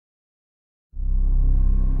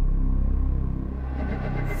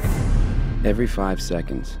Every 5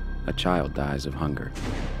 seconds, a child dies of hunger.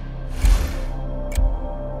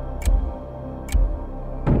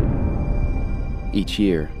 Each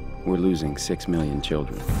year, we're losing 6 million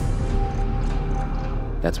children.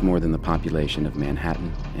 That's more than the population of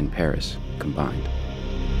Manhattan and Paris combined.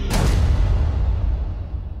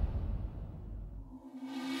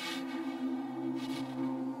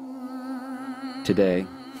 Today,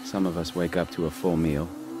 some of us wake up to a full meal,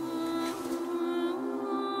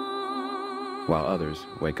 while others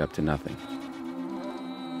wake up to nothing.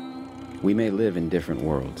 We may live in different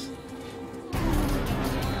worlds,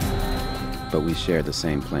 but we share the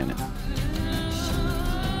same planet.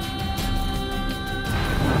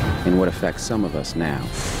 And what affects some of us now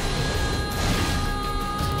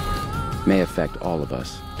may affect all of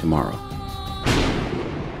us tomorrow.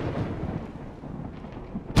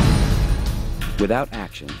 Without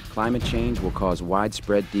action, climate change will cause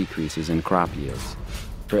widespread decreases in crop yields.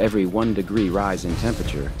 For every 1 degree rise in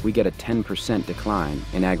temperature, we get a 10% decline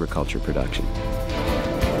in agriculture production.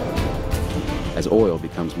 As oil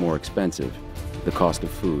becomes more expensive, the cost of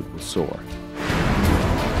food will soar.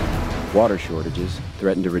 Water shortages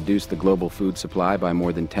threaten to reduce the global food supply by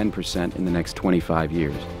more than 10% in the next 25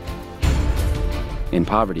 years. In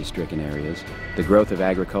poverty-stricken areas, the growth of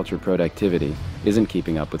agriculture productivity isn't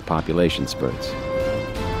keeping up with population spurts.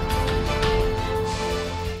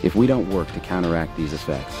 If we don't work to counteract these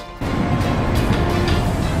effects,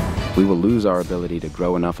 we will lose our ability to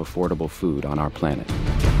grow enough affordable food on our planet.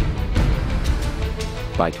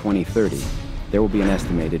 By 2030, there will be an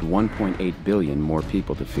estimated 1.8 billion more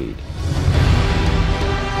people to feed.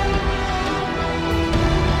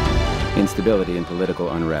 Instability and political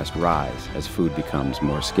unrest rise as food becomes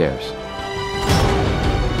more scarce.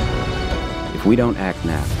 If we don't act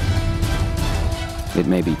now, it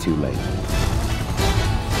may be too late.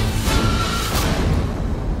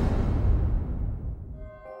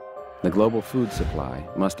 The global food supply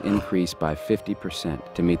must increase by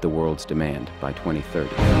 50% to meet the world's demand by 2030.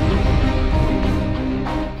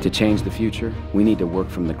 To change the future, we need to work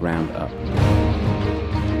from the ground up.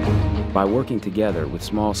 By working together with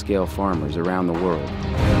small-scale farmers around the world,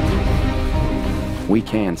 we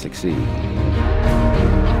can succeed.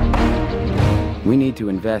 We need to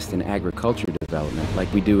invest in agriculture development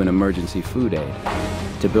like we do in emergency food aid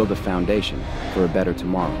to build a foundation for a better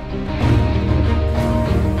tomorrow.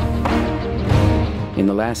 In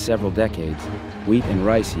the last several decades, wheat and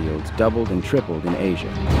rice yields doubled and tripled in Asia,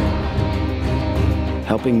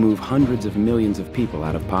 helping move hundreds of millions of people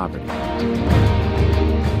out of poverty.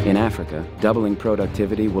 In Africa, doubling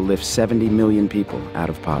productivity will lift 70 million people out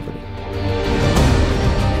of poverty.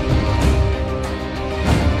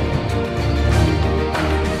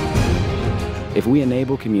 If we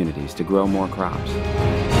enable communities to grow more crops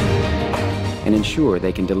and ensure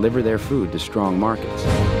they can deliver their food to strong markets,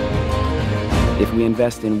 if we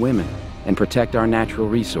invest in women and protect our natural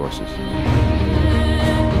resources,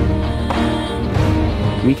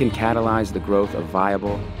 we can catalyze the growth of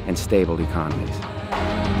viable and stable economies,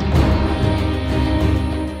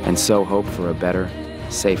 and so hope for a better,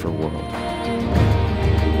 safer world.